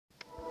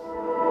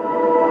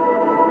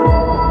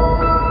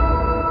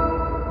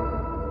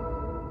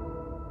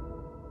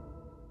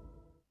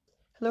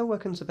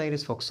welcome to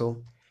Baylis Vauxhall.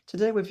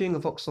 Today we're viewing a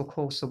Vauxhall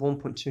Corsa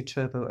 1.2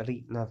 Turbo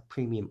Elite Nav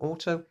Premium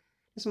Auto.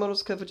 This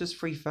model's covered just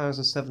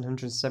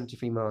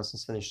 3,773 miles and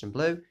is finished in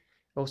blue. It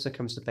also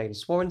comes with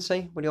Baylis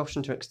warranty with the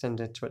option to extend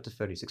it to up to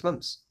 36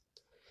 months.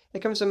 It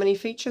comes with many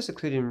features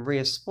including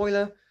rear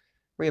spoiler,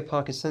 rear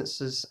parking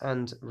sensors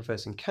and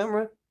reversing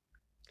camera,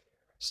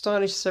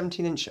 stylish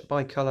 17-inch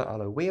bi-colour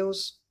alloy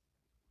wheels,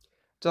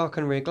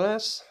 darkened rear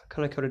glass,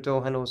 colour-coded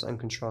door handles and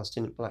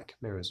contrasting black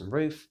mirrors and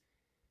roof.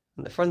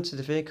 At the front of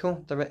the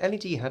vehicle, there are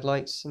LED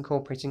headlights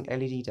incorporating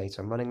LED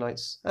daytime running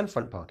lights and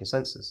front parking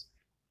sensors.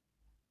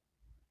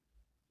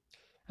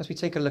 As we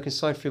take a look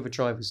inside through the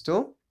driver's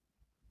door,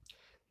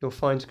 you'll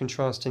find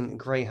contrasting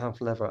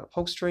grey-half leather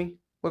upholstery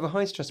with a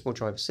high adjustable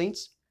driver's seat,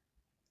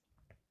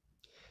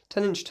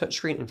 10-inch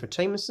touchscreen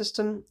infotainment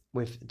system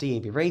with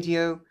DAB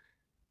radio,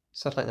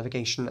 satellite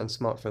navigation and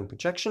smartphone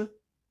projection,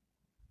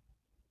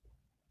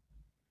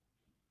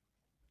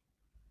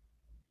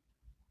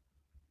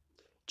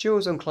 dual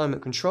zone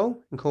climate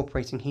control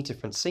incorporating heated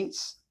front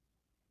seats,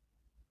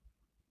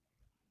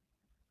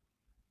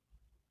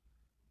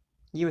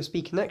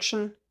 USB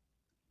connection,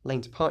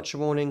 lane departure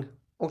warning,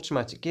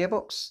 automatic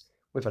gearbox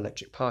with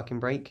electric parking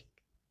brake,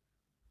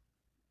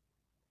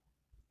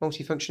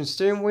 multifunction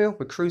steering wheel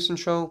with cruise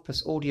control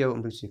plus audio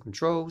and Bluetooth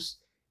controls,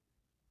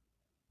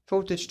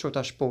 full digital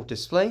dashboard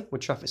display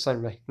with traffic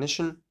sign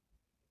recognition,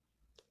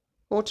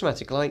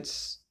 automatic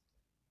lights,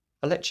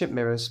 electric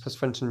mirrors plus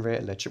front and rear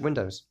electric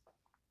windows.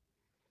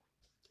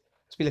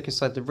 As we look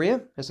inside the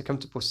rear, there's a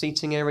comfortable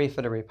seating area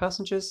for the rear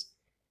passengers,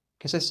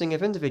 consisting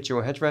of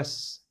individual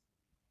headrests,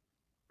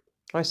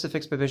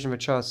 ISOFIX provision for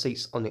child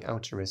seats on the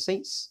outer rear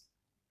seats,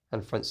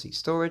 and front seat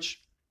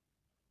storage.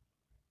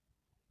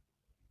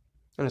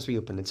 And as we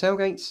open the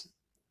tailgate,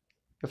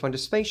 you'll find a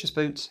spacious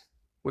boot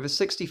with a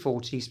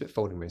 60/40 split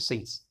folding rear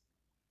seats.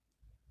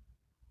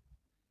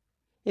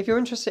 If you're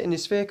interested in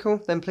this vehicle,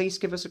 then please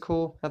give us a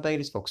call at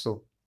Baylis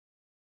Vauxhall.